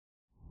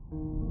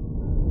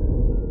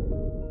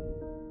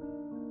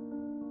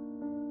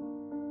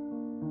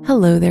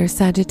Hello there,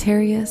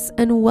 Sagittarius,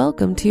 and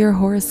welcome to your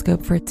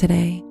horoscope for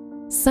today,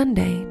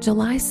 Sunday,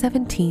 July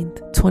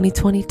 17th,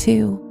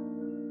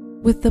 2022.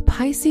 With the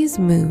Pisces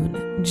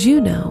moon,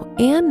 Juno,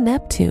 and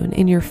Neptune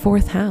in your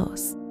fourth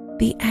house,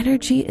 the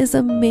energy is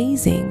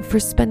amazing for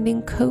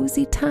spending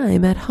cozy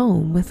time at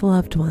home with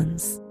loved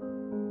ones.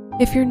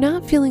 If you're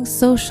not feeling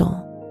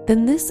social,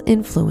 then this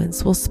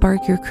influence will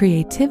spark your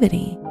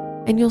creativity,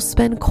 and you'll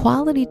spend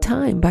quality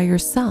time by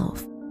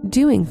yourself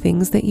doing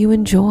things that you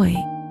enjoy.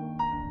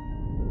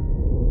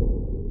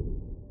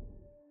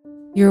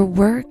 Your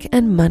work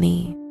and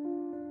money.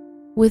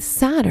 With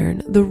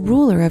Saturn, the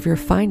ruler of your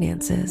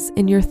finances,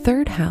 in your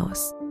third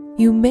house,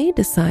 you may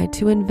decide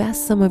to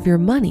invest some of your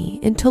money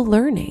into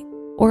learning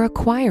or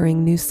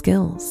acquiring new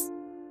skills.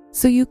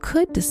 So you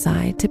could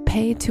decide to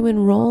pay to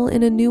enroll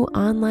in a new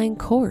online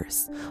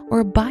course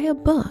or buy a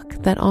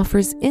book that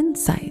offers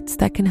insights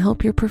that can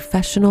help your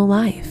professional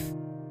life.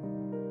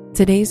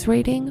 Today's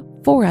rating,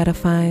 4 out of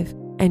 5,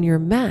 and your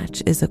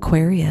match is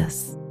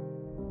Aquarius.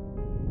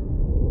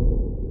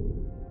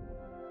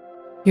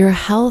 Your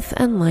health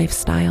and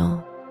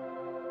lifestyle.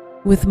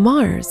 With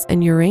Mars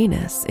and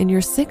Uranus in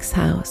your sixth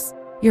house,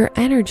 your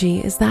energy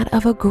is that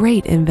of a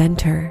great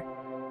inventor.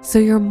 So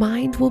your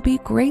mind will be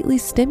greatly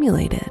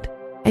stimulated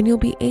and you'll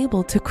be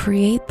able to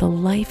create the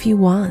life you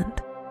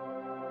want.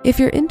 If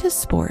you're into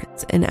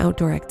sports and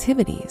outdoor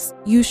activities,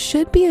 you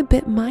should be a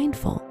bit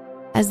mindful,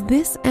 as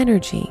this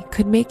energy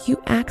could make you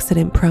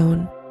accident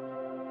prone.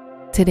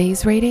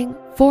 Today's rating,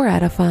 4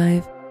 out of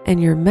 5,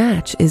 and your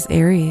match is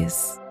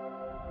Aries.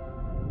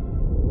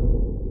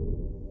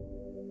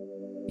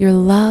 Your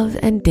love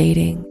and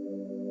dating.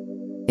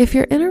 If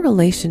you're in a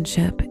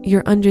relationship,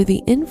 you're under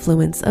the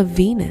influence of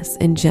Venus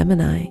in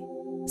Gemini,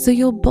 so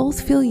you'll both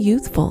feel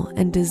youthful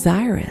and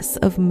desirous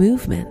of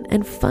movement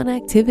and fun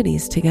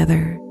activities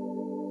together.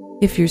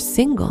 If you're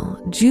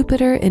single,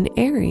 Jupiter in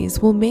Aries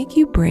will make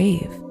you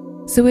brave,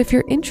 so if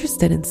you're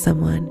interested in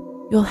someone,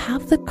 you'll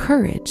have the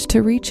courage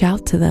to reach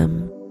out to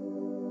them.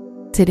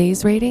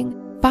 Today's rating,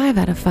 5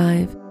 out of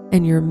 5,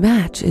 and your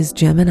match is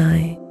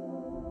Gemini.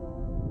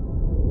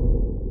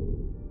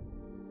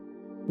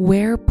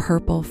 Wear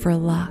purple for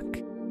luck.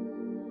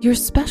 Your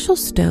special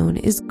stone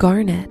is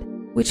garnet,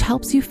 which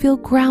helps you feel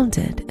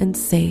grounded and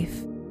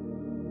safe.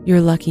 Your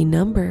lucky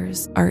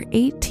numbers are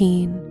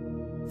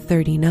 18,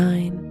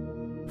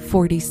 39,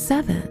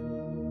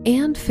 47,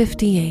 and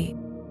 58.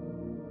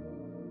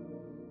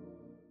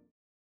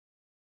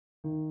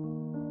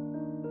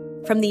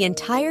 From the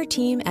entire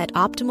team at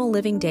Optimal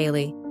Living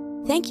Daily,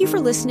 thank you for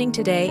listening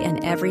today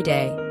and every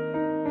day.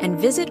 And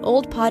visit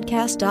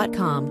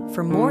oldpodcast.com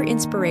for more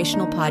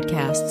inspirational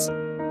podcasts.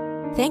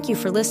 Thank you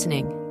for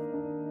listening.